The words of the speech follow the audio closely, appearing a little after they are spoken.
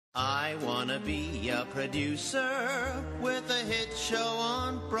I wanna be a producer with a hit show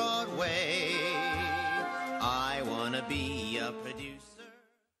on Broadway. I wanna be a producer.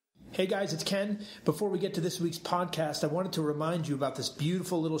 Hey guys, it's Ken. Before we get to this week's podcast, I wanted to remind you about this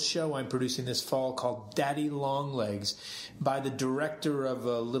beautiful little show I'm producing this fall called Daddy Longlegs by the director of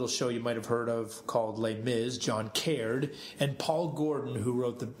a little show you might have heard of called Les Mis, John Caird, and Paul Gordon, who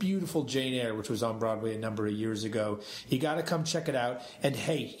wrote the beautiful Jane Eyre, which was on Broadway a number of years ago. You gotta come check it out. And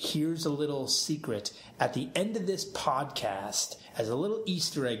hey, here's a little secret. At the end of this podcast, as a little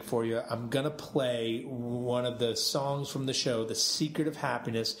Easter egg for you, I'm going to play one of the songs from the show, The Secret of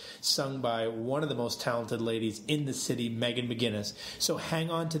Happiness, sung by one of the most talented ladies in the city, Megan McGinnis. So hang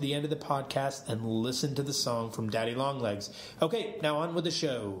on to the end of the podcast and listen to the song from Daddy Longlegs. Okay, now on with the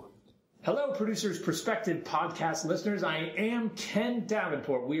show. Hello, Producer's Perspective podcast listeners. I am Ken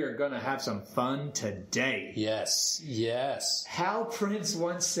Davenport. We are going to have some fun today. Yes. Hal Prince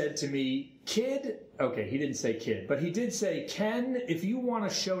once said to me, kid, okay, he didn't say kid, but he did say, Ken, if you want a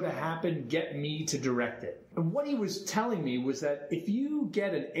show to happen, get me to direct it. And what he was telling me was that if you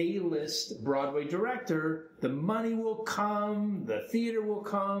get an A-list Broadway director, the money will come, the theater will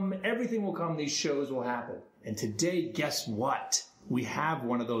come, everything will come, these shows will happen. And today, guess what? We have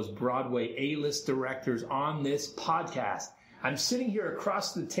one of those Broadway A-list directors on this podcast. I'm sitting here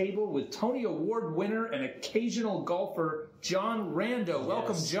across the table with Tony Award winner and occasional golfer John Rando. Yes.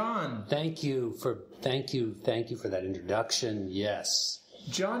 Welcome, John. Thank you for that introduction. Yes.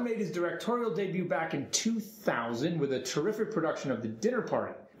 John made his directorial debut back in 2000 with a terrific production of The Dinner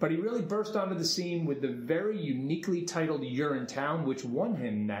Party. But he really burst onto the scene with the very uniquely titled Urinetown, which won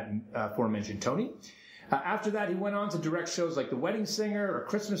him that aforementioned Tony. After that, he went on to direct shows like The Wedding Singer, A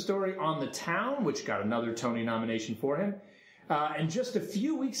Christmas Story, On the Town, which got another Tony nomination for him. And just a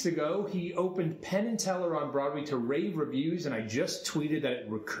few weeks ago, he opened Penn Teller on Broadway to rave reviews, and I just tweeted that it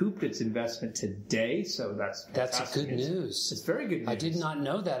recouped its investment today, so that's good news. It's very good news. I did not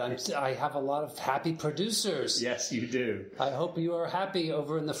know that. I have a lot of happy producers. Yes, you do. I hope you are happy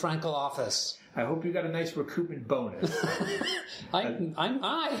over in the Frankel office. I hope you got a nice recoupment bonus. I don't know.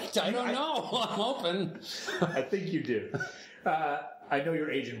 I'm hoping. I think you do. I know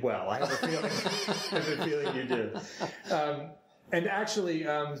your agent well. I have a feeling you do. And actually,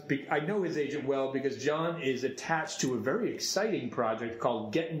 I know his agent well because John is attached to a very exciting project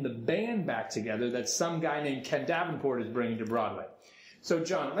called Getting the Band Back Together that some guy named Ken Davenport is bringing to Broadway. So,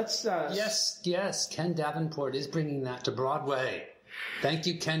 John, let's... Yes, Ken Davenport is bringing that to Broadway. Thank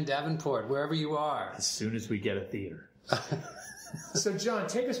you, Ken Davenport, wherever you are. As soon as we get a theater. So, John,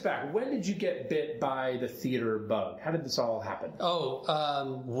 take us back. When did you get bit by the theater bug? How did this all happen?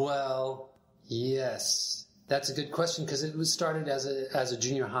 Well, yes. That's a good question because it was started as a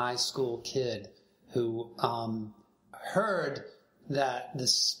junior high school kid who heard that the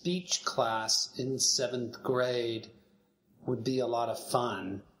speech class in 7th grade would be a lot of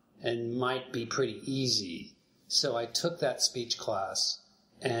fun and might be pretty easy. So I took that speech class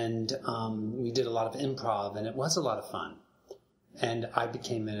and we did a lot of improv and it was a lot of fun. And I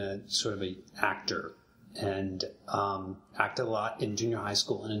became a sort of an actor and acted a lot in junior high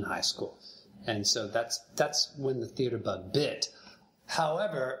school and in high school. And so that's when the theater bug bit.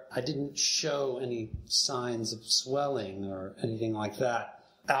 However, I didn't show any signs of swelling or anything like that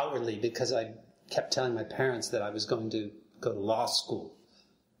outwardly because I kept telling my parents that I was going to go to law school.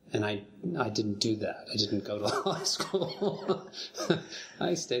 And I didn't do that. I didn't go to law school.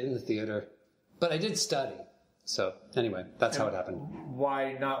 I stayed in the theater. But I did study. So anyway, that's how it happened.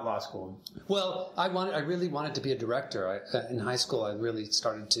 Why not law school? Well, I really wanted to be a director. In high school, I really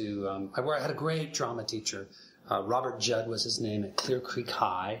started to. I had a great drama teacher. Robert Judd was his name at Clear Creek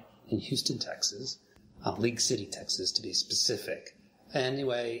High in Houston, Texas, League City, Texas, to be specific.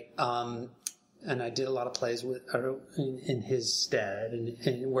 Anyway, and I did a lot of plays in his stead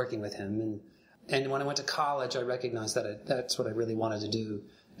and working with him. And when I went to college, I recognized that that's what I really wanted to do.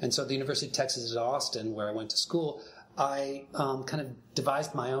 And so at the University of Texas at Austin, where I went to school, I kind of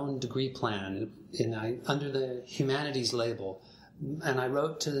devised my own degree plan under the humanities label. And I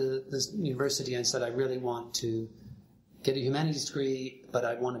wrote to the university and said, I really want to get a humanities degree, but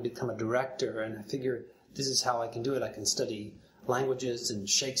I want to become a director. And I figured this is how I can do it. I can study languages and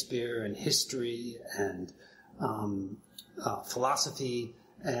Shakespeare and history and philosophy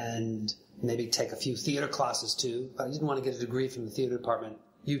and maybe take a few theater classes too. I didn't want to get a degree from the theater department.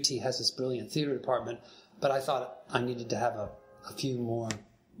 UT has this brilliant theater department, but I thought I needed to have a few more,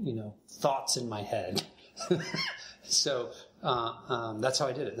 thoughts in my head. So that's how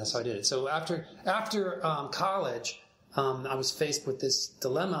I did it. So after college, I was faced with this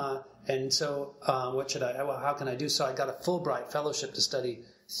dilemma, and so how can I do? So I got a Fulbright fellowship to study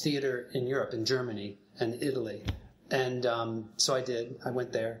theater in Europe, in Germany and Italy. And so I did. I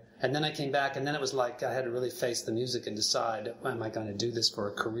went there. And then I came back, and then it was like I had to really face the music and decide, am I going to do this for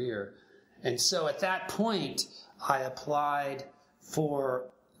a career? And so at that point, I applied for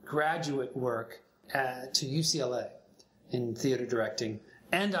graduate work to UCLA in theater directing.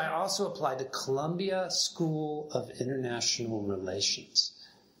 And I also applied to Columbia School of International Relations,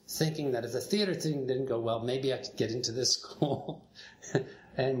 thinking that if the theater thing didn't go well, maybe I could get into this school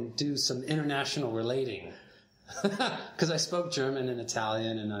and do some international relating. Because I spoke German and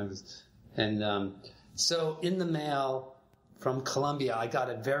Italian, and so in the mail from Columbia, I got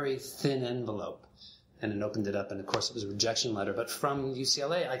a very thin envelope, and then opened it up, and of course it was a rejection letter. But from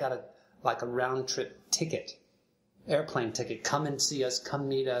UCLA, I got a round trip ticket, airplane ticket. Come and see us. Come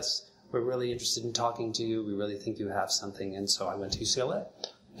meet us. We're really interested in talking to you. We really think you have something. And so I went to UCLA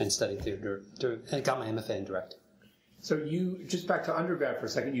and studied theater, and got my MFA in directing. So you, just back to undergrad for a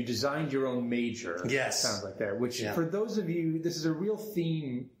second, you designed your own major. Yes. It sounds like that, which for those of you, this is a real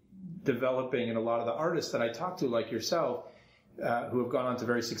theme developing in a lot of the artists that I talk to, like yourself, who have gone on to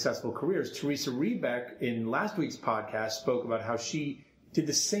very successful careers. Teresa Rebeck, in last week's podcast, spoke about how she did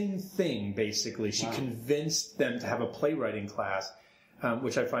the same thing, basically. She convinced them to have a playwriting class,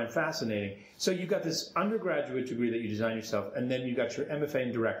 which I find fascinating. So you got this undergraduate degree that you designed yourself, and then you got your MFA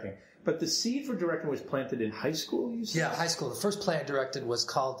in directing. But the seed for directing was planted in high school, you said? Yeah, high school. The first play I directed was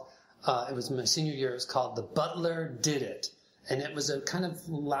called, it was my senior year, it was called The Butler Did It. And it was a kind of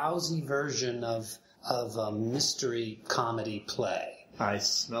lousy version of a mystery comedy play. I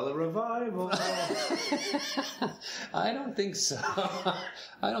smell a revival. I don't think so.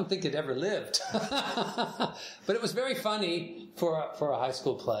 I don't think it ever lived. But it was very funny for a high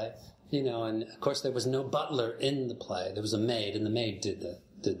school play, you know, and of course there was no butler in the play. There was a maid, and the maid did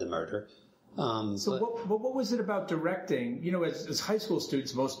the murder. What was it about directing? You know, as high school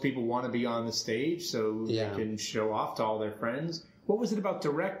students, most people want to be on the stage so they can show off to all their friends. What was it about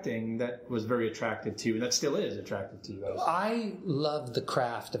directing that was very attractive to you, and that still is attractive to you? I love the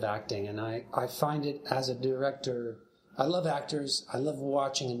craft of acting, and I find it as a director, I love actors. I love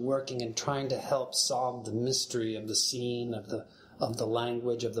watching and working and trying to help solve the mystery of the scene, of the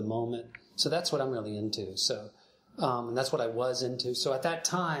language, of the moment. So that's what I'm really into. So, and that's what I was into. So at that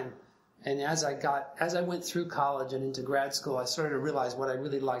time, and as I went through college and into grad school, I started to realize what I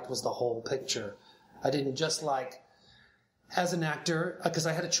really liked was the whole picture. I didn't just like, as an actor, because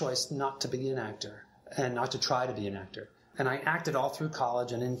I had a choice not to be an actor and not to try to be an actor. And I acted all through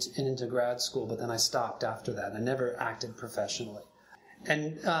college and into grad school, but then I stopped after that. I never acted professionally.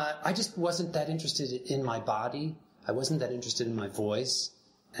 And I just wasn't that interested in my body. I wasn't that interested in my voice.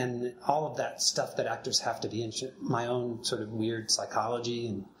 And all of that stuff that actors have to be interested in, my own sort of weird psychology.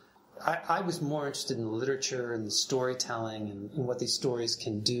 And I was more interested in literature and the storytelling and what these stories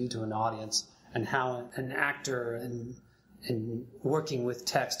can do to an audience and how an actor and working with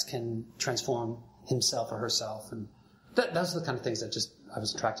text can transform himself or herself. And those are the kind of things that just I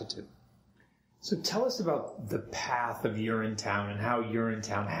was attracted to. So tell us about the path of Urinetown and how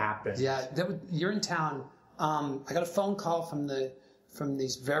Urinetown happened. Yeah, Urinetown, I got a phone call from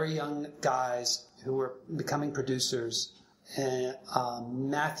these very young guys who were becoming producers, and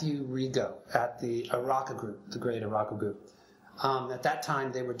Matthew Rigo at the Araka Group, the great Araka Group. At that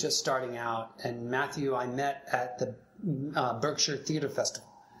time, they were just starting out, and Matthew I met at the Berkshire Theater Festival,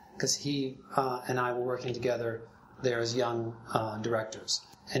 because he and I were working together there as young directors.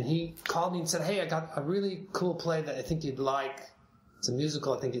 And he called me and said, hey, I got a really cool play that I think you'd like. It's a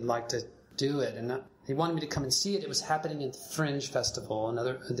musical. I think you'd like to do it. And he wanted me to come and see it. It was happening at the Fringe Festival,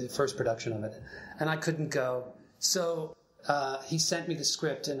 the first production of it. And I couldn't go. So he sent me the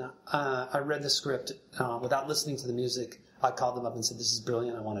script, and I read the script without listening to the music. I called them up and said, this is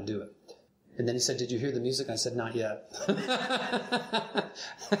brilliant. I want to do it. And then he said, did you hear the music? I said, not yet.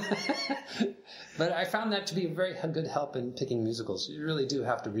 But I found that to be a very good help in picking musicals. You really do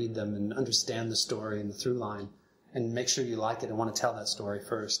have to read them and understand the story and the through line and make sure you like it and want to tell that story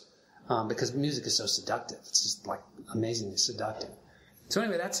first. Because music is so seductive. It's just like amazingly seductive. So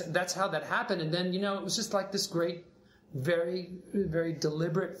anyway, that's how that happened. And then, it was just like this great, very, very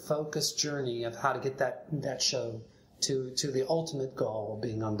deliberate, focused journey of how to get that show to the ultimate goal of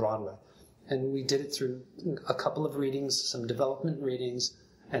being on Broadway. And we did it through a couple of readings, some development readings,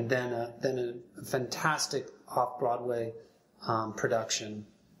 and then a fantastic off-Broadway production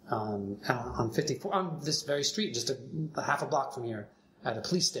on 54, on this very street, just a half a block from here, at a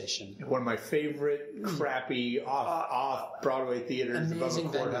police station. One of my favorite crappy off-Broadway theaters. Amazing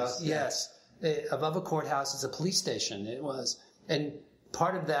above a courthouse. Venues, yes. Above a courthouse is a police station. It was. And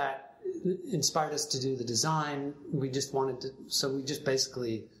part of that inspired us to do the design. We just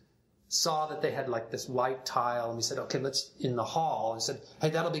basically saw that they had like this white tile, and we said, okay, let's in the hall. And said, hey,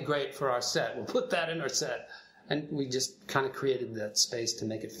 that'll be great for our set. We'll put that in our set. And we just kind of created that space to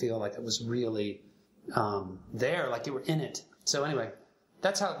make it feel like it was really there, like you were in it. So anyway,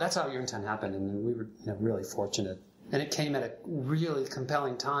 that's how Urinetown happened, and we were really fortunate. And it came at a really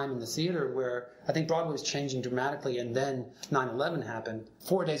compelling time in the theater where I think Broadway was changing dramatically, and then 9/11 happened.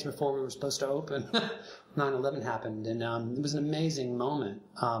 4 days before we were supposed to open, 9/11 happened, and it was an amazing moment.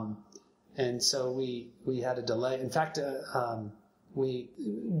 And so we had a delay. In fact,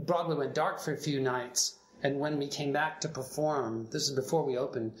 Broadway went dark for a few nights, and when we came back to perform, this is before we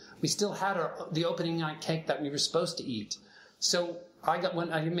opened, we still had the opening night cake that we were supposed to eat. So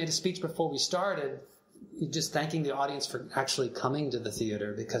when I made a speech before we started, just thanking the audience for actually coming to the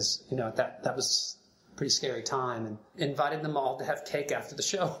theater, because that was a pretty scary time, and invited them all to have cake after the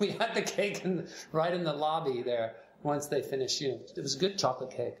show. We had the cake right in the lobby there. Once they finished, it was a good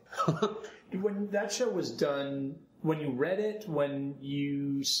chocolate cake. When that show was done, when you read it, when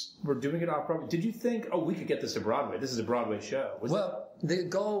you were doing it off Broadway, did you think, oh, we could get this to Broadway? This is a Broadway show. The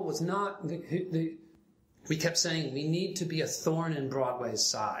goal was not. We kept saying we need to be a thorn in Broadway's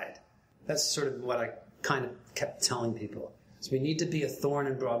side. That's sort of what I kind of kept telling people. So we need to be a thorn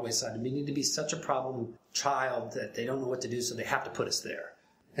in Broadway's side, and we need to be such a problem child that they don't know what to do, so they have to put us there.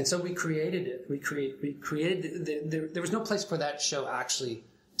 And so we created it. We created. There was no place for that show actually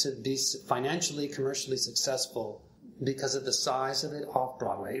to be financially, commercially successful because of the size of it off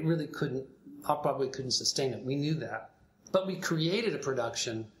Broadway. It really couldn't. Off Broadway couldn't sustain it. We knew that, but we created a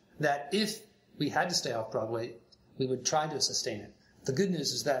production that if we had to stay off Broadway, we would try to sustain it. The good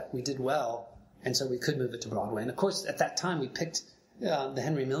news is that we did well, and so we could move it to Broadway. And of course, at that time, we picked the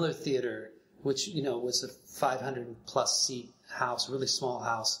Henry Miller Theater, which was a 500-plus seat house, really small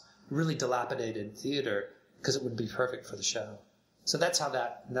house, really dilapidated theater, because it would be perfect for the show. So that's how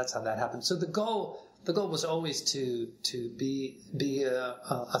that happened. So the goal was always to be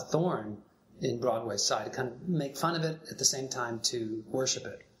a thorn in Broadway's side, to kind of make fun of it at the same time to worship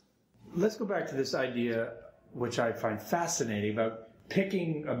it. Let's go back to this idea, which I find fascinating, about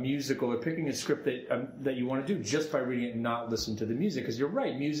picking a musical or picking a script that you want to do just by reading it and not listen to the music. Because you're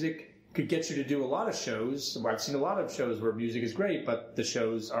right, music could get you to do a lot of shows. I've seen a lot of shows where music is great, but the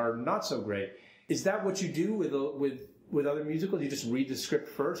shows are not so great. Is that what you do with other musicals? You just read the script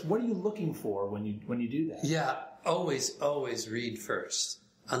first? What are you looking for when you do that? Yeah, always read first.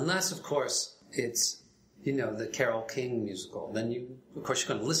 Unless, of course, it's the Carole King musical. Then you're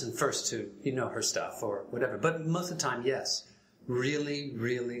going to listen first to her stuff or whatever. But most of the time, yes, really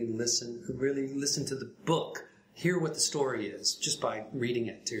listen to the book. Hear what the story is just by reading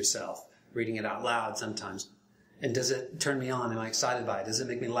it to yourself, reading it out loud sometimes. And does it turn me on? Am I excited by it? Does it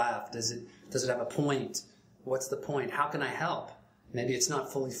make me laugh? Does it have a point? What's the point? How can I help? Maybe it's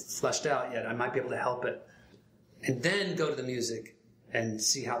not fully fleshed out yet. I might be able to help it. And then go to the music and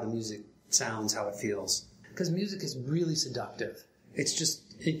see how the music sounds, how it feels. Because music is really seductive.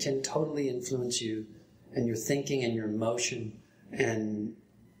 It can totally influence you and your thinking and your emotion. And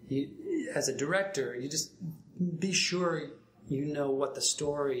as a director, you just be sure you know what the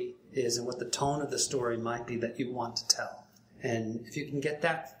story is and what the tone of the story might be that you want to tell. And if you can get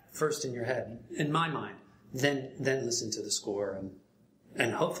that first in your head, in my mind, then listen to the score,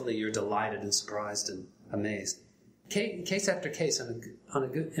 and hopefully you're delighted and surprised and amazed. Case after case, in a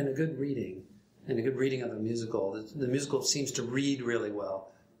good reading of a musical, the musical seems to read really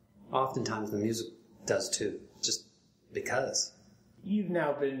well. Oftentimes the music does too, just because. You've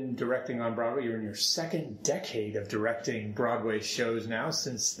now been directing on Broadway. You're in your second decade of directing Broadway shows now,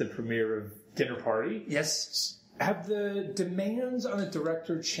 since the premiere of Dinner Party. Yes. Have the demands on a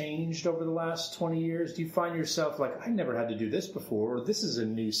director changed over the last 20 years? Do you find yourself like, I never had to do this before, or this is a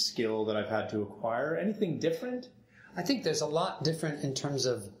new skill that I've had to acquire? Anything different? I think there's a lot different in terms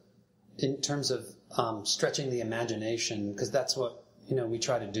of stretching the imagination, because that's what we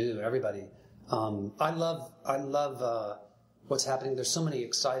try to do. Everybody. I love what's happening. There's so many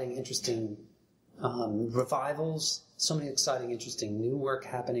exciting, interesting revivals, so many exciting, interesting new work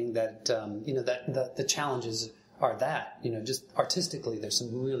happening that the challenges are that just artistically there's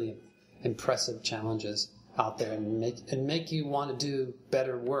some really impressive challenges out there, and make you want to do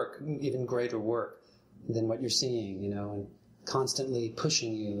better work, even greater work than what you're seeing, and constantly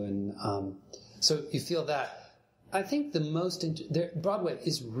pushing you, and so you feel that. I think Broadway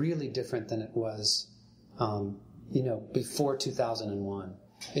is really different than it was, before 2001.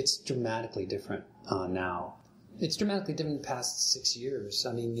 It's dramatically different now. It's dramatically different in the past 6 years.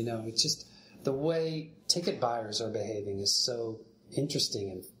 I mean, it's just the way ticket buyers are behaving is so interesting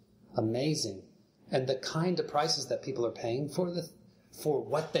and amazing. And the kind of prices that people are paying for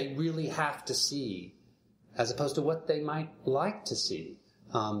what they really have to see, as opposed to what they might like to see.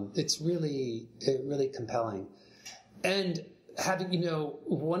 It's really compelling. And having,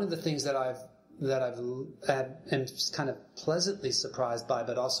 one of the things that am kind of pleasantly surprised by,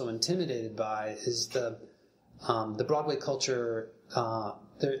 but also intimidated by, is the Broadway culture.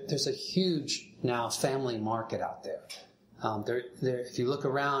 There's a huge now family market out there. If you look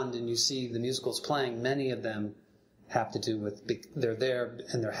around and you see the musicals playing, many of them have to do with they're there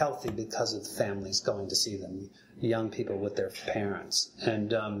and they're healthy because of families going to see them, young people with their parents,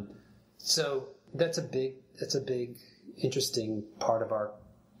 and so that's a big interesting part of our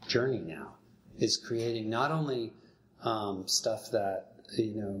journey now, is creating not only stuff that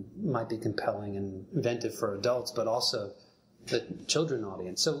might be compelling and inventive for adults, but also the children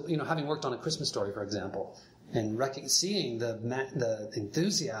audience. So having worked on A Christmas Story, for example, and seeing the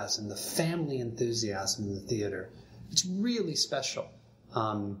enthusiasm, the family enthusiasm in the theater, it's really special.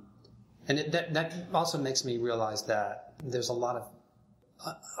 And that also makes me realize that there's a lot of,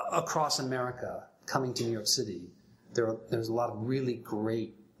 across America, coming to New York City, there's a lot of really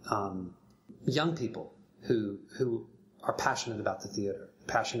great young people who are passionate about the theater,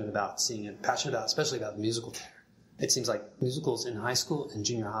 passionate about seeing it, especially about musical theater. It seems like musicals in high school and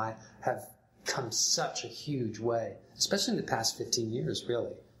junior high have come such a huge way, especially in the past 15 years,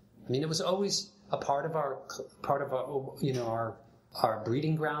 really. I mean, it was always a part of our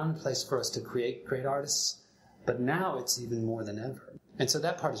breeding ground, place for us to create great artists, but now it's even more than ever. And so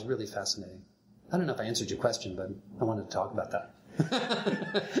that part is really fascinating. I don't know if I answered your question, but I wanted to talk about that.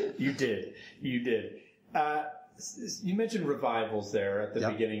 You did. You mentioned revivals there at the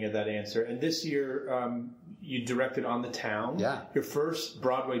beginning of that answer. And this year, you directed On the Town, your first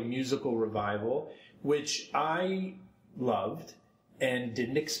Broadway musical revival, which I loved and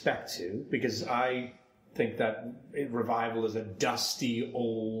didn't expect to, because I think that revival is a dusty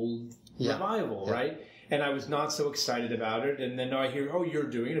old revival, right? And I was not so excited about it. And then now I hear, oh, you're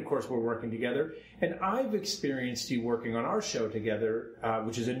doing it. Of course, we're working together. And I've experienced you working on our show together,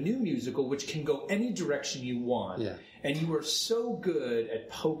 which is a new musical, which can go any direction you want. Yeah. And you are so good at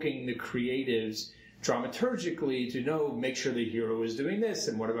poking the creatives dramaturgically to make sure the hero is doing this.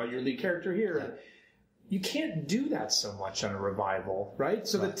 And what about your lead character here? Yeah. You can't do that so much on a revival, right?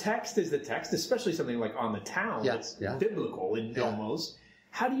 So the text is the text, especially something like On the Town. That's biblical almost.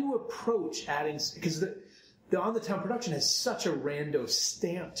 How do you approach adding, because the On the Town production has such a Rando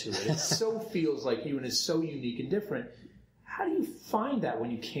stamp to it. It so feels like you and is so unique and different. How do you find that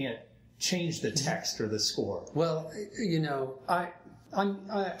when you can't change the text or the score? Well,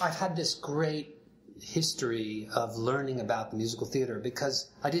 I've had this great history of learning about the musical theater,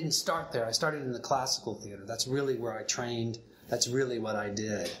 because I didn't start there. I started in the classical theater. That's really where I trained. That's really what I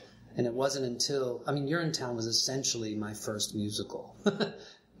did. And it wasn't until, Urinetown was essentially my first musical,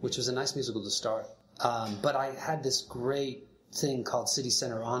 which was a nice musical to start. But I had this great thing called City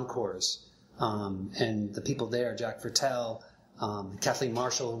Center Encores. And the people there, Jack Vertel, Kathleen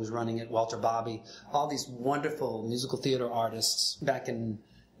Marshall, who was running it, Walter Bobby, all these wonderful musical theater artists back in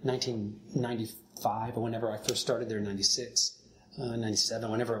 1995, or whenever I first started there, 96,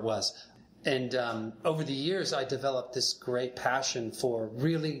 97, whenever it was. And over the years, I developed this great passion for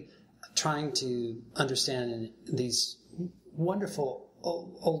really trying to understand these wonderful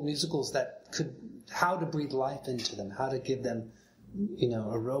old musicals how to breathe life into them, how to give them,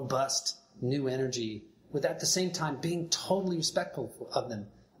 a robust new energy, with at the same time being totally respectful of them,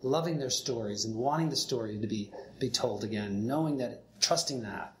 loving their stories and wanting the story to be told again, knowing that, trusting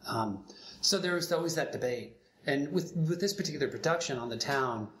that. So there was always that debate. And with this particular production, On the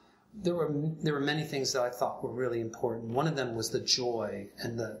Town, there were many things that I thought were really important. One of them was the joy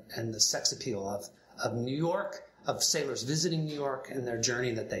and the sex appeal of New York, of sailors visiting New York and their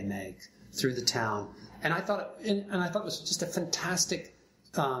journey that they make through the town. And I thought it was just a fantastic,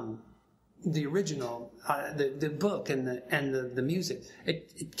 the original, the book and the music.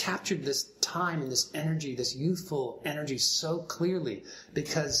 It captured this time and this energy, this youthful energy, so clearly,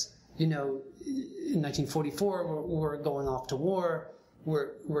 because in 1944 we're going off to war.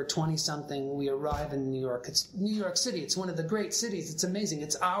 We're 20-something. We arrive in New York. It's New York City. It's one of the great cities. It's amazing.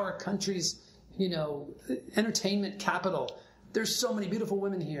 It's our country's, entertainment capital. There's so many beautiful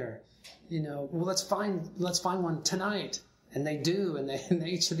women here. Well, let's find one tonight. And they do. And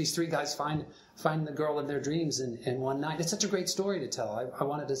each of these three guys find the girl of their dreams in one night. It's such a great story to tell. I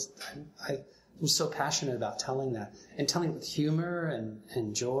was so passionate about telling that, and telling it with humor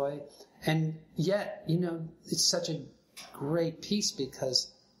and joy. And yet, it's such a great piece,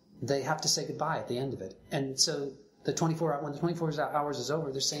 because they have to say goodbye at the end of it. And so when the 24 hours is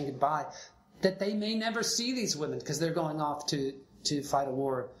over, they're saying goodbye, that they may never see these women because they're going off to fight a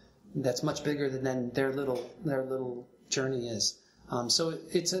war that's much bigger than their little journey is. So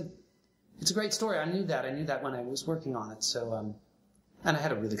it's a great story. I knew that when I was working on it. So, and I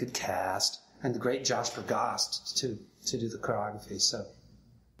had a really good cast and the great Josh Bergost to do the choreography. So.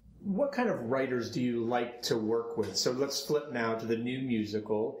 What kind of writers do you like to work with? So let's flip now to the new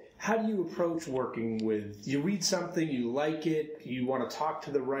musical. How do you approach working with? You read something, you like it, you want to talk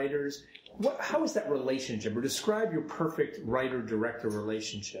to the writers. How is that relationship? Or describe your perfect writer-director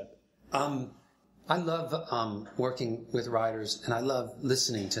relationship. I love working with writers, and I love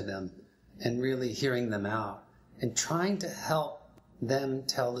listening to them and really hearing them out and trying to help them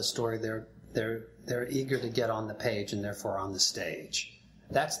tell the story they're eager to get on the page and therefore on the stage.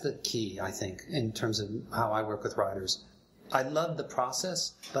 That's the key, I think, in terms of how I work with writers. I love the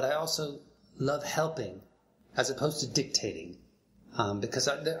process, but I also love helping as opposed to dictating, because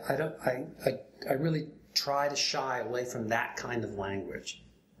I really try to shy away from that kind of language.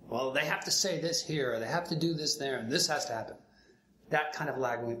 Well, they have to say this here, or they have to do this there, and this has to happen. That kind of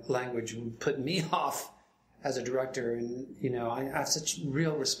language would put me off as a director, and I have such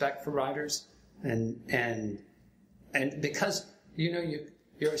real respect for writers, and because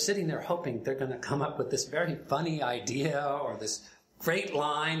you're sitting there hoping they're going to come up with this very funny idea or this great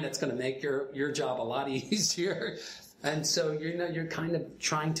line that's going to make your job a lot easier. And so, you're kind of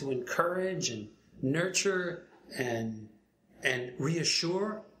trying to encourage and nurture and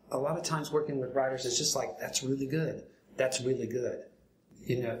reassure. A lot of times working with writers is just like, that's really good. That's really good.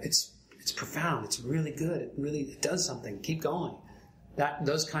 It's profound. It's really good. It does something. Keep going.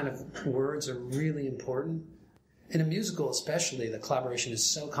 Those kind of words are really important. In a musical especially, the collaboration is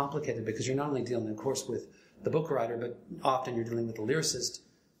so complicated because you're not only dealing, of course, with the book writer, but often you're dealing with the lyricist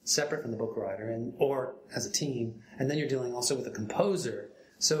separate from the book writer or as a team, and then you're dealing also with a composer.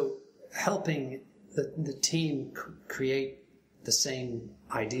 So helping the team create the same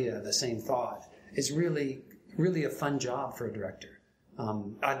idea, the same thought, is really, really a fun job for a director.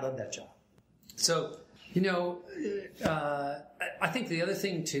 I love that job. So, I think the other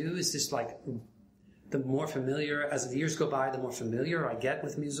thing too is just like, the more familiar, as the years go by, the more familiar I get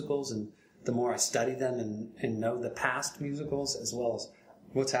with musicals and the more I study them and know the past musicals as well as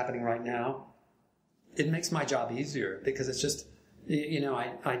what's happening right now, it makes my job easier because it's just,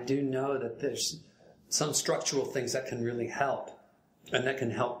 I do know that there's some structural things that can really help and that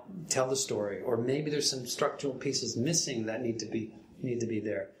can help tell the story. Or maybe there's some structural pieces missing that need to be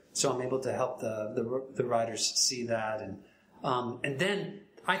there. So I'm able to help the writers see that. And then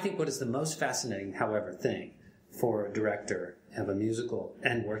I think what is the most fascinating, however, thing for a director of a musical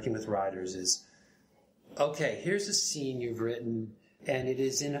and working with writers is, okay, here's a scene you've written, and it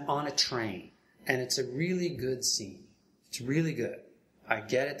is on a train, and it's a really good scene. It's really good. I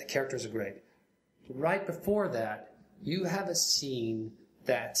get it. The characters are great. Right before that, you have a scene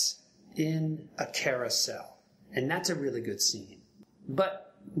that's in a carousel, and that's a really good scene.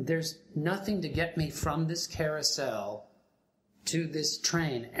 But there's nothing to get me from this carousel to this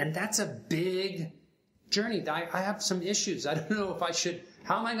train, and that's a big journey. I have some issues. I don't know if I should.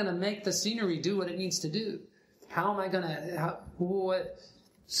 How am I going to make the scenery do what it needs to do? How am I going to? What?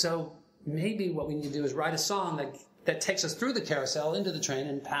 So maybe what we need to do is write a song that takes us through the carousel into the train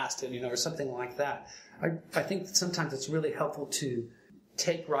and past it, or something like that. I think sometimes it's really helpful to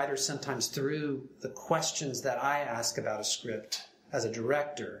take writers sometimes through the questions that I ask about a script as a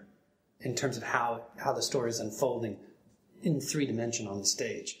director in terms of how the story is unfolding in 3D on the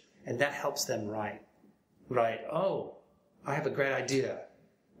stage. And that helps them write, oh, I have a great idea.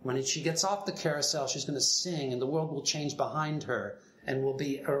 When she gets off the carousel, she's going to sing and the world will change behind her and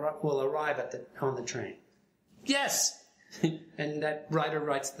will arrive on the train. Yes! And that writer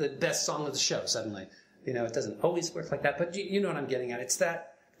writes the best song of the show suddenly. It doesn't always work like that, but you know what I'm getting at. It's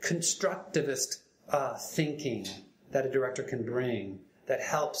that constructivist thinking that a director can bring that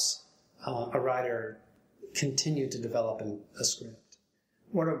helps a writer continue to develop a script.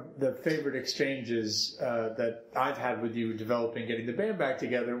 One of the favorite exchanges that I've had with you developing, getting the band back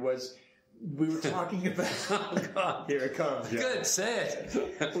together was we were talking about... Oh, God. Here it comes. Yeah. Good, say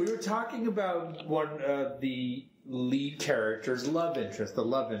it. We were talking about one of the lead character's love interest,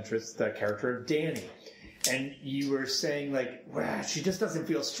 the character of Danny. And you were saying, like, well, she just doesn't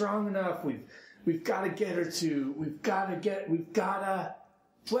feel strong enough. We've got to get her to...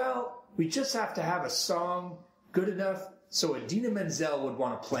 we just have to have a song good enough so Idina Menzel would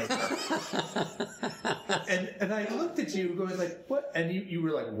want to play it. and I looked at you going like, what? And you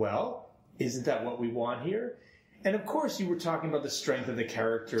were like, well, isn't that what we want here? And of course you were talking about the strength of the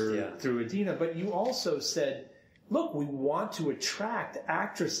character through Idina, but you also said, look, we want to attract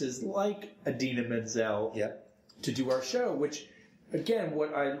actresses like Idina Menzel to do our show, which, again,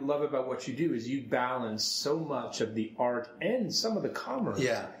 what I love about what you do is you balance so much of the art and some of the commerce.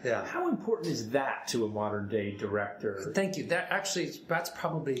 Yeah. How important is that to a modern day director? Thank you. That's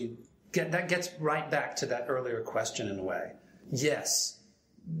probably, that gets right back to that earlier question in a way. Yes,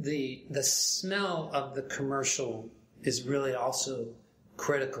 the smell of the commercial is really also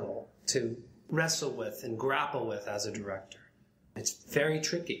critical to wrestle with and grapple with as a director. It's very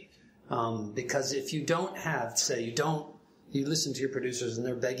tricky because if you don't have, say, you listen to your producers and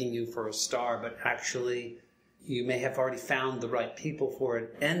they're begging you for a star, but actually you may have already found the right people for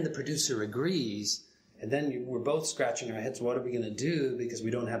it and the producer agrees, and then we're both scratching our heads, what are we going to do because we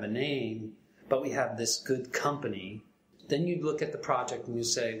don't have a name, but we have this good company. Then you look at the project and you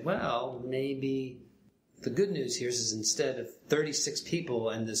say, well, maybe the good news here is instead of 36 people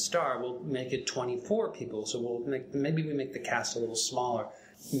and the star, we'll make it 24 people. So maybe we make the cast a little smaller.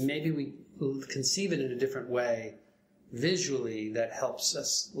 Maybe we conceive it in a different way visually that helps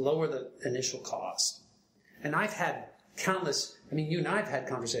us lower the initial cost. And I've had you and I have had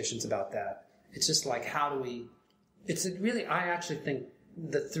conversations about that. It's just like, I actually think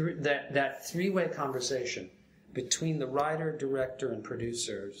that three-way conversation between the writer, director, and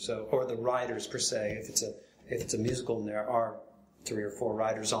producer, or the writers per se, if it's a musical and there are 3 or 4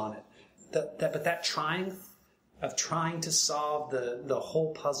 writers on it, but trying to solve the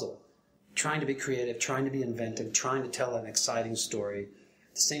whole puzzle, trying to be creative, trying to be inventive, trying to tell an exciting story,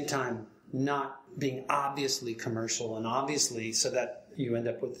 at the same time not being obviously commercial and obviously so that you end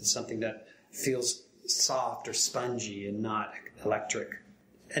up with something that feels soft or spongy and not electric.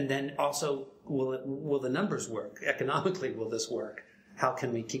 And then also, will the numbers work? Economically, will this work? How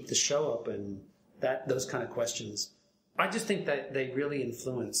can we keep the show open? Those kind of questions. I just think that they really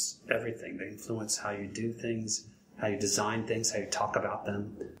influence everything. They influence how you do things, how you design things, how you talk about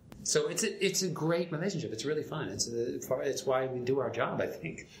them. So it's a great relationship. It's really fun. It's why we do our job, I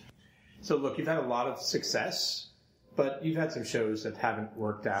think. So look, you've had a lot of success, but you've had some shows that haven't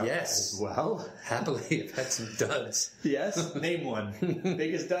worked out as well. Happily, I've had some duds. Yes? Name one.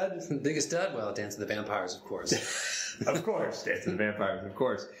 Biggest dud? Biggest dud? Well, Dance of the Vampires, of course. Of course, Dance of the Vampires, of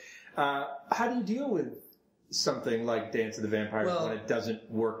course. How do you deal with something like Dance of the Vampires when it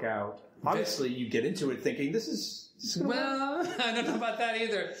doesn't work out? Obviously, you get into it thinking, this is well, I don't know about that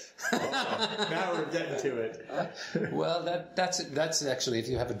either. Now we're getting to it. Well, that's actually, if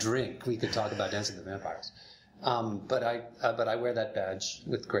you have a drink, we could talk about Dance of the Vampires. But I wear that badge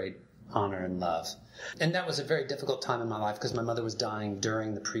with great honor and love. And that was a very difficult time in my life because my mother was dying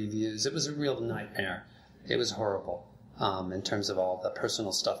during the previews. It was a real nightmare. It was horrible in terms of all the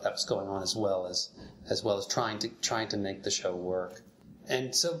personal stuff that was going on, as well as trying to make the show work.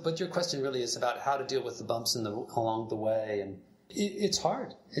 And so, but your question really is about how to deal with the bumps along the way, and it's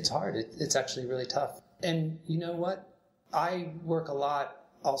hard. It's hard. It's actually really tough. And you know what? I work a lot.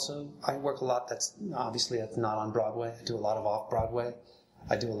 Also, I work a lot that's not on Broadway. I do a lot of off-Broadway.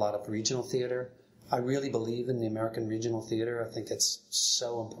 I do a lot of regional theater. I really believe in the American regional theater. I think it's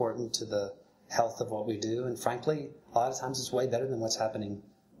so important to the health of what we do. And frankly, a lot of times it's way better than what's happening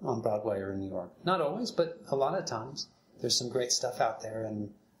on Broadway or in New York. Not always, but a lot of times. There's some great stuff out there,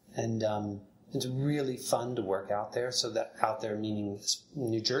 and it's really fun to work out there. So that out there meaning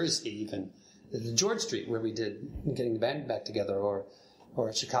New Jersey, even the George Street where we did Getting the Band Back Together, or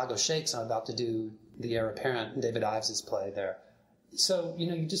at Chicago Shakes. I'm about to do the Heir Apparent, David Ives's play there. So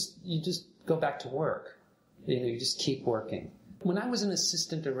you just go back to work. You just keep working. When I was an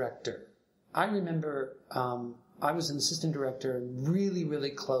assistant director, I remember I was an assistant director really, really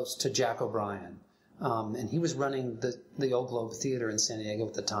close to Jack O'Brien. And he was running the Old Globe Theater in San Diego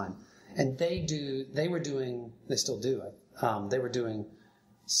at the time. And they still do, they were doing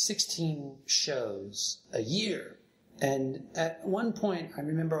 16 shows a year. And at one point, I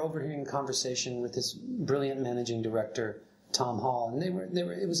remember overhearing a conversation with this brilliant managing director, Tom Hall, and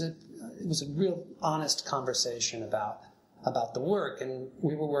it was a real honest conversation about the work. And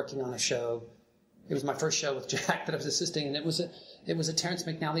we were working on a show. It was my first show with Jack that I was assisting, and it was a Terrence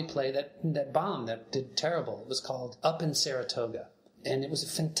McNally play that bombed, that did terrible. It was called Up in Saratoga, and it was a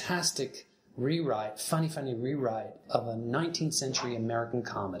fantastic rewrite, funny rewrite of a 19th century American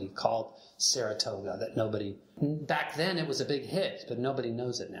comedy called Saratoga back then it was a big hit, but nobody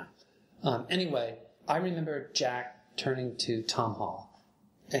knows it now. Anyway, I remember Jack turning to Tom Hall,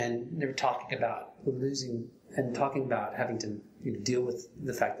 and they were talking about losing and talking about having to deal with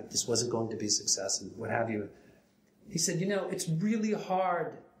the fact that this wasn't going to be a success and what have you. He said, it's really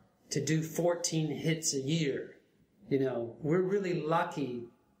hard to do 14 hits a year. We're really lucky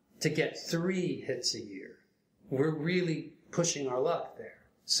to get 3 hits a year. we're really pushing our luck there.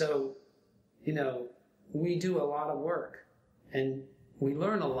 So, we do a lot of work, and we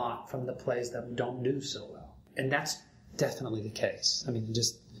learn a lot from the plays that don't do so well. And that's definitely the case. I mean,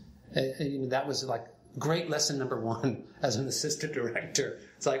 that was like great lesson number one as an assistant director.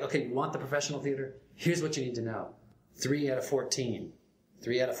 It's like, okay, you want the professional theater? Here's what you need to know. 3 out of 14.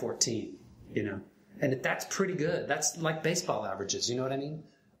 3 out of 14, And that's pretty good. That's like baseball averages, you know what I mean?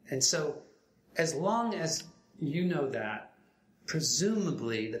 And so, as long as you know that,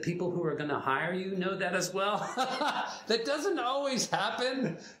 presumably the people who are going to hire you know that as well. That doesn't always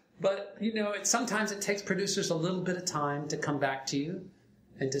happen, but sometimes it takes producers a little bit of time to come back to you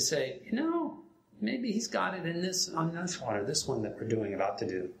and to say, maybe he's got it in this one or this one that we're about to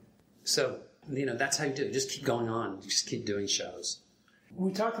do. So, that's how you do it. Just keep going on. Just keep doing shows.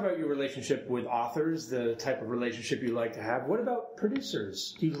 We talked about your relationship with authors, the type of relationship you like to have. What about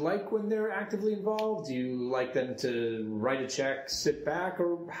producers? Do you like when they're actively involved? Do you like them to write a check, sit back,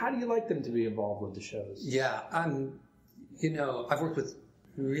 or how do you like them to be involved with the shows? Yeah, I've worked with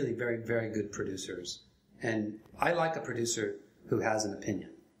really very, very good producers. And I like a producer who has an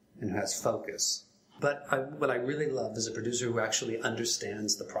opinion and who has focus. But what I really love is a producer who actually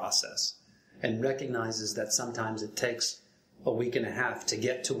understands the process and recognizes that sometimes it takes a week and a half to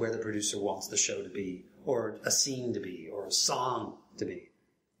get to where the producer wants the show to be, or a scene to be, or a song to be.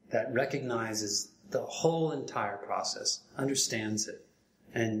 That recognizes the whole entire process, understands it,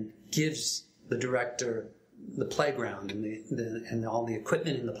 and gives the director the playground and all the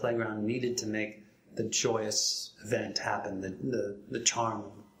equipment in the playground needed to make the joyous event happen, the charm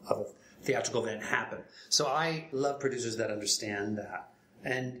of a theatrical event happen. So I love producers that understand that.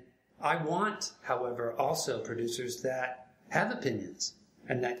 And I want, however, also producers that have opinions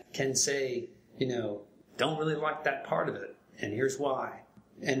and that can say, don't really like that part of it, and here's why.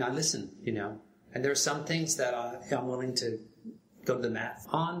 And I listen, and there are some things that I'm willing to go to the mat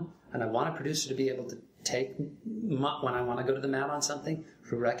on, and I want a producer to be able to take, when I want to go to the mat on something,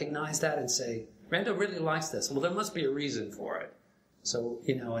 to recognize that and say, Rando really likes this. Well, there must be a reason for it. So,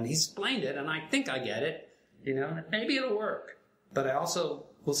 and he's explained it, and I think I get it, maybe it'll work. But I also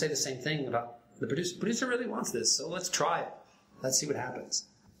will say the same thing about the producer. The producer really wants this, so let's try it. Let's see what happens.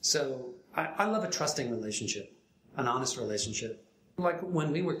 So I love a trusting relationship, an honest relationship. Like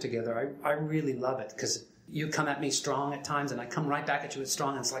when we work together, I really love it because you come at me strong at times and I come right back at you as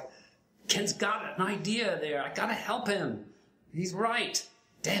strong. And it's like, Ken's got an idea there. I got to help him. He's right.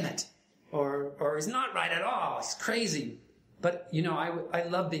 Damn it. Or he's not right at all. He's crazy. But, I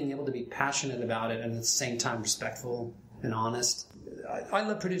love being able to be passionate about it and at the same time respectful and honest. I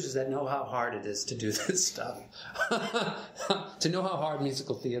love producers that know how hard it is to do this stuff. To know how hard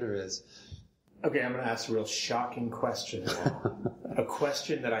musical theater is. Okay, I'm going to ask a real shocking question now. A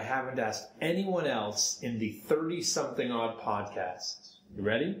question that I haven't asked anyone else in the 30-something odd podcasts. You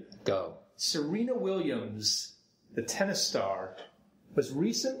ready? Go. Serena Williams, the tennis star, was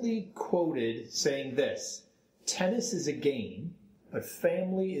recently quoted saying this: tennis is a game, but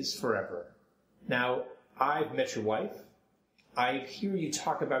family is forever. Now, I've met your wife. I hear you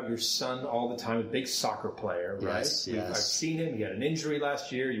talk about your son all the time, a big soccer player, right? Yes. I've seen him. He had an injury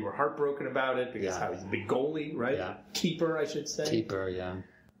last year. You were heartbroken about it because he's a big goalie, right? Yeah. Keeper, I should say. Keeper, yeah.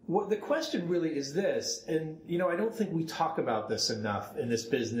 What the question really is this, and I don't think we talk about this enough in this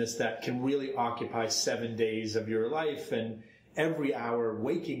business that can really occupy 7 days of your life and every hour,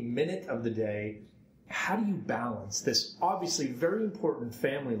 waking minute of the day. How do you balance this obviously very important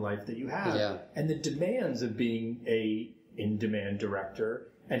family life that you have and the demands of being a in-demand director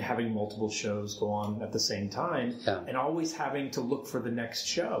and having multiple shows go on at the same time and always having to look for the next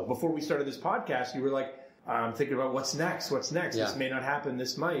show? Before we started this podcast, you were like, I'm thinking about what's next. This may not happen,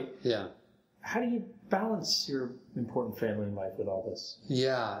 this might. Yeah. How do you balance your important family life with all this?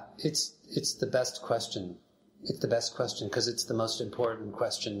 Yeah, it's the best question. It's the best question because it's the most important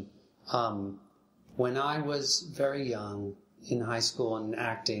question. When I was very young in high school and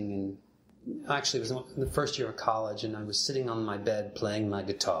acting, and actually it was in the first year of college, and I was sitting on my bed playing my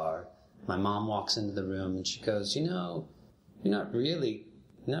guitar. My mom walks into the room and she goes, you're not really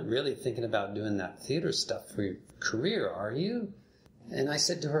thinking about doing that theater stuff for your career, are you? And I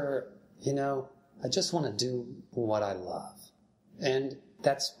said to her, I just want to do what I love. And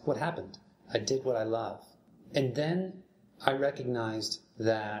that's what happened. I did what I love. And then I recognized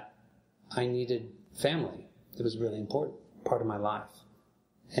that I needed family. It was really important, part of my life.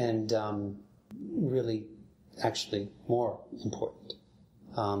 And really, actually, more important.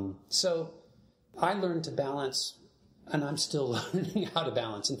 So I learned to balance, and I'm still learning how to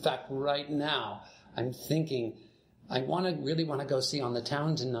balance. In fact, right now, I'm thinking really want to go see On the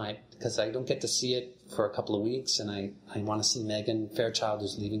Town tonight because I don't get to see it for a couple of weeks, and I want to see Megan Fairchild,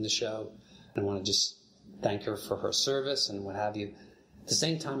 who's leaving the show. I want to just thank her for her service and what have you. At the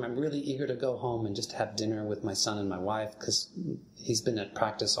same time, I'm really eager to go home and just have dinner with my son and my wife because he's been at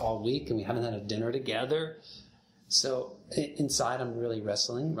practice all week and we haven't had a dinner together. So inside, I'm really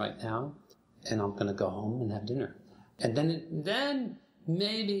wrestling right now, and I'm going to go home and have dinner. And then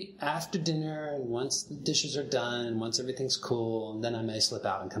maybe after dinner, and once the dishes are done, and once everything's cool, and then I may slip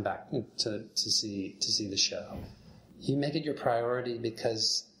out and come back to see the show. You make it your priority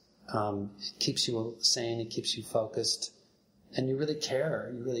because it keeps you sane, it keeps you focused, and you really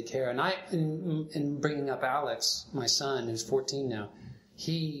care. You really care. And in bringing up Alex, my son, who's 14 now,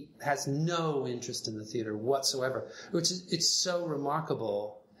 he has no interest in the theater whatsoever, it's so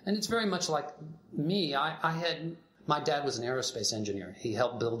remarkable. And it's very much like me. My dad was an aerospace engineer. He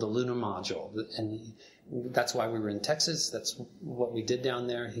helped build a lunar module, and that's why we were in Texas. That's what we did down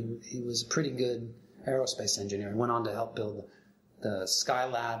there. He was a pretty good aerospace engineer. He went on to help build the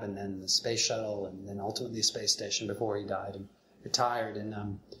Skylab and then the space shuttle and then ultimately the space station before he died and retired.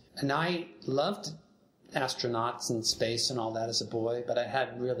 And I loved astronauts and space and all that as a boy, but I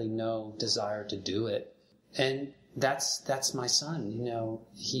had really no desire to do it. And that's my son.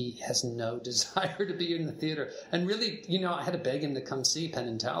 He has no desire to be in the theater. And really, I had to beg him to come see Penn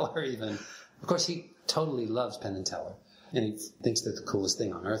and Teller even. Of course, he totally loves Penn and Teller, and he thinks they're the coolest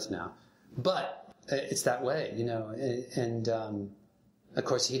thing on earth now. But it's that way, and of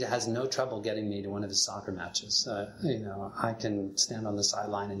course, he has no trouble getting me to one of his soccer matches. I can stand on the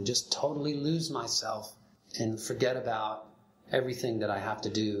sideline and just totally lose myself and forget about everything that I have to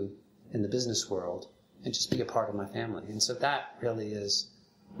do in the business world and just be a part of my family. And so that really is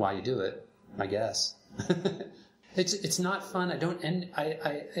why you do it, I guess. It's not fun.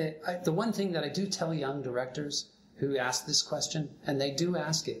 The one thing that I do tell young directors who ask this question, and they do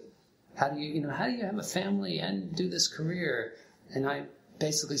ask it, how do you have a family and do this career? And I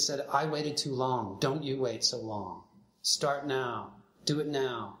basically said, I waited too long. Don't you wait so long. Start now. Do it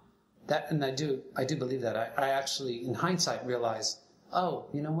now. And I do believe that. I actually, in hindsight, realized, oh,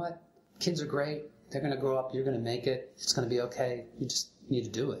 you know what? Kids are great. They're going to grow up. You're going to make it. It's going to be okay. You just need to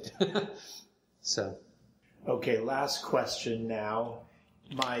do it. So. Okay, last question now.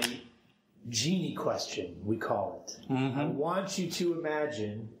 My genie question, we call it. Mm-hmm. I want you to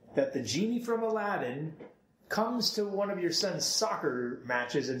imagine that the genie from Aladdin comes to one of your son's soccer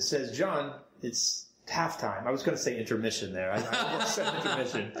matches and says, John, it's halftime. I was going to say intermission there. I almost said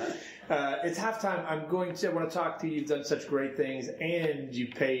intermission. It's halftime. I want to talk to you. You've done such great things, and you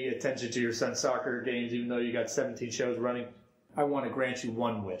pay attention to your son's soccer games, even though you got 17 shows running. I want to grant you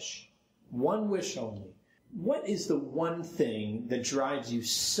one wish. One wish only. What is the one thing that drives you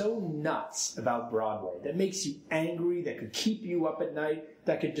so nuts about Broadway, that makes you angry, that could keep you up at night,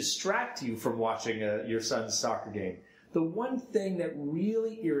 that could distract you from watching your son's soccer game? The one thing that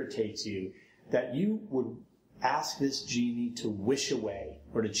really irritates you that you would ask this genie to wish away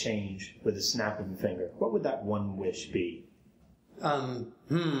or to change with a snap of a finger, what would that one wish be? I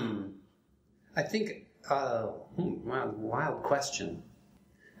think, wild question.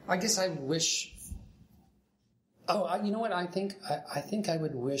 I guess I wish... you know what I think? I think I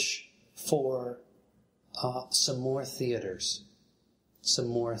would wish for some more theaters. Some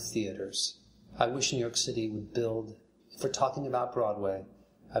more theaters. I wish New York City would build, if we're talking about Broadway,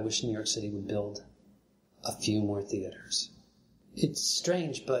 I wish New York City would build a few more theaters. It's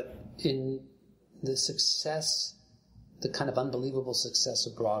strange, but in the success, the kind of unbelievable success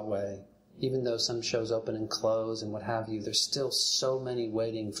of Broadway, even though some shows open and close and what have you, there's still so many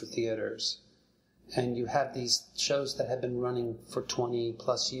waiting for theaters. And you have these shows that have been running for 20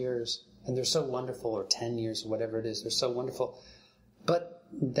 plus years, and they're so wonderful, or 10 years, or whatever it is, they're so wonderful. But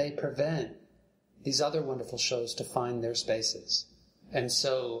they prevent these other wonderful shows to find their spaces. And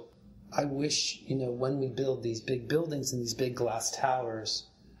so I wish, when we build these big buildings and these big glass towers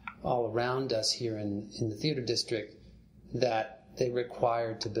all around us here in the theater district, that they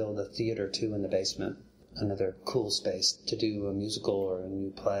required to build a theater too in the basement, another cool space to do a musical or a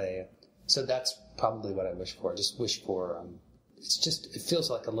new play. So that's probably what I wish for. I just wish for, it feels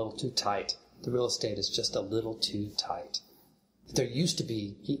like a little too tight. The real estate is just a little too tight. There used to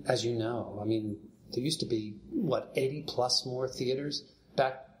be, as you know, there used to be, 80 plus more theaters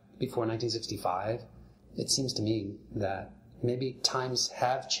back before 1965. It seems to me that maybe times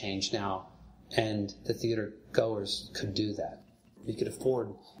have changed now, and the theater goers could do that. We could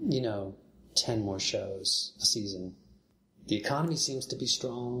afford, 10 more shows a season. The economy seems to be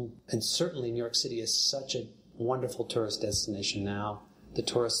strong, and certainly New York City is such a wonderful tourist destination now. The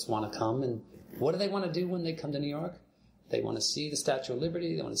tourists want to come, and What do they want to do when they come to New York? They want to see the Statue of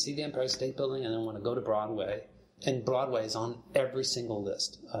Liberty, they want to see the Empire State Building, and they want to go to Broadway. And Broadway is on every single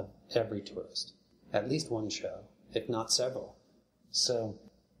list of every tourist. At least one show, if not several. So,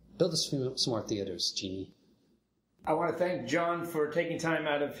 build us some more theaters, Jeannie. I want to thank John for taking time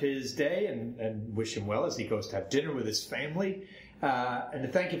out of his day and wish him well as he goes to have dinner with his family. And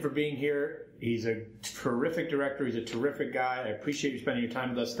to thank him for being here. He's a terrific director. He's a terrific guy. I appreciate you spending your time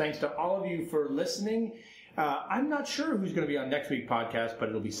with us. Thanks to all of you for listening. I'm not sure who's going to be on next week's podcast, but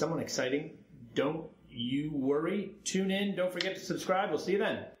it'll be someone exciting. Don't you worry. Tune in. Don't forget to subscribe. We'll see you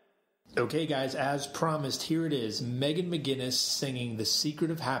then. Okay, guys, as promised, here it is. Megan McGinnis singing The Secret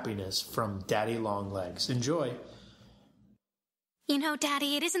of Happiness from Daddy Longlegs. Enjoy. You know,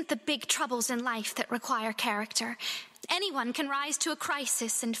 Daddy, it isn't the big troubles in life that require character. Anyone can rise to a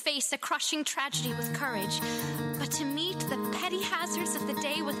crisis and face a crushing tragedy with courage. But to meet the petty hazards of the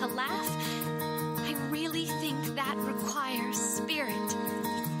day with a laugh, I really think that requires spirit.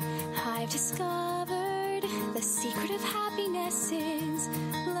 I've discovered the secret of happiness is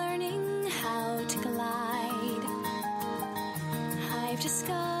learning how to glide. I've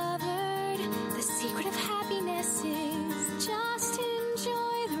discovered the secret of happiness is just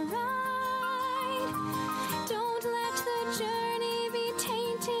enjoy the ride. Don't let the journey be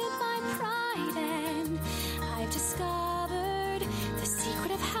tainted by pride. And I've discovered the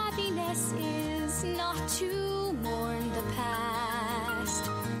secret of happiness is not to mourn the past.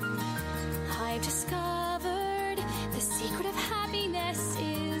 I've discovered the secret of happiness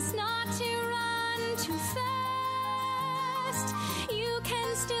is not to run too fast. You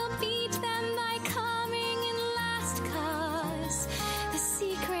can still beat them by coming in last, 'cause the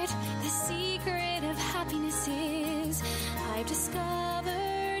secret of happiness is I've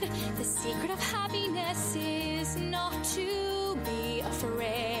discovered the secret of happiness is not to be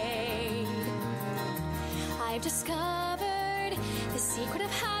afraid. I've discovered the secret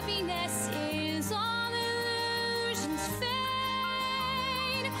of happiness is all illusions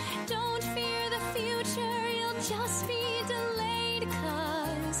fade. Don't fear the future, you'll just be delayed,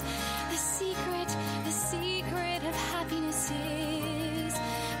 'cause the secret of happiness is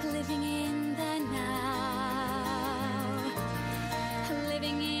living in the now.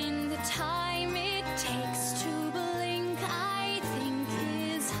 Living in the time it takes to blink, I think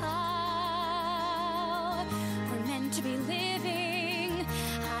is how we're meant to be living.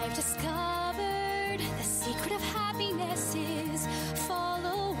 I've discovered the secret of happiness is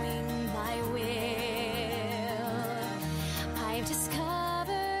following my will. I've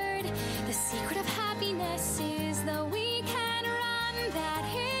discovered the secret of happiness is that we can run that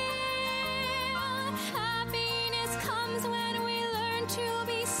hill. Happiness comes when we learn to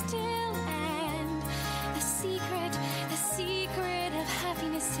be still, and the secret of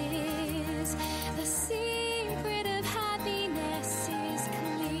happiness is